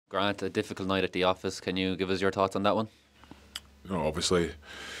Grant, a difficult night at the office. Can you give us your thoughts on that one? Obviously,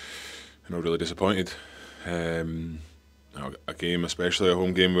 really disappointed. A game, especially a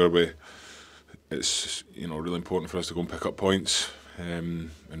home game, where it's really important for us to go and pick up points, and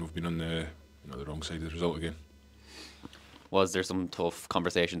we've been on the wrong side of the result again. Was there some tough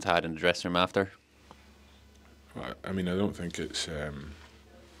conversations had in the dressing room after? I don't think it's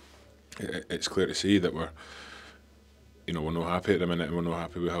clear to see that we're not happy at the minute, and we're not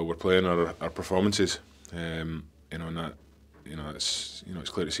happy with how we're playing our performances. And that it's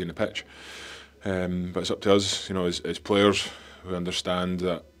clear to see in the pitch. But it's up to us, as players who understand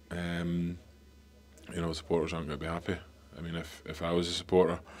that supporters aren't going to be happy. If I was a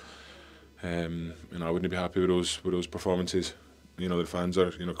supporter, I wouldn't be happy with those performances. The fans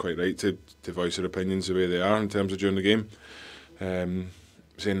are quite right to voice their opinions the way they are in terms of during the game.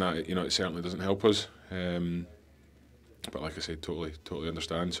 Saying that it certainly doesn't help us. But like I said, totally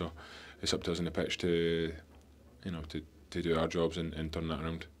understand. So it's up to us in the pitch to do our jobs and turn that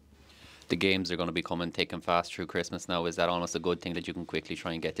around. The games are going to be coming thick and fast through Christmas now. Is that almost a good thing that you can quickly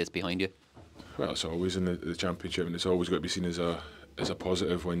try and get this behind you? Well, it's always in the Championship, and it's always got to be seen as a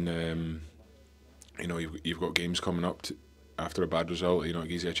positive when you've got games coming up after a bad result. It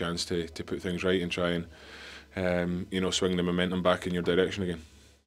gives you a chance to put things right and try and swing the momentum back in your direction again.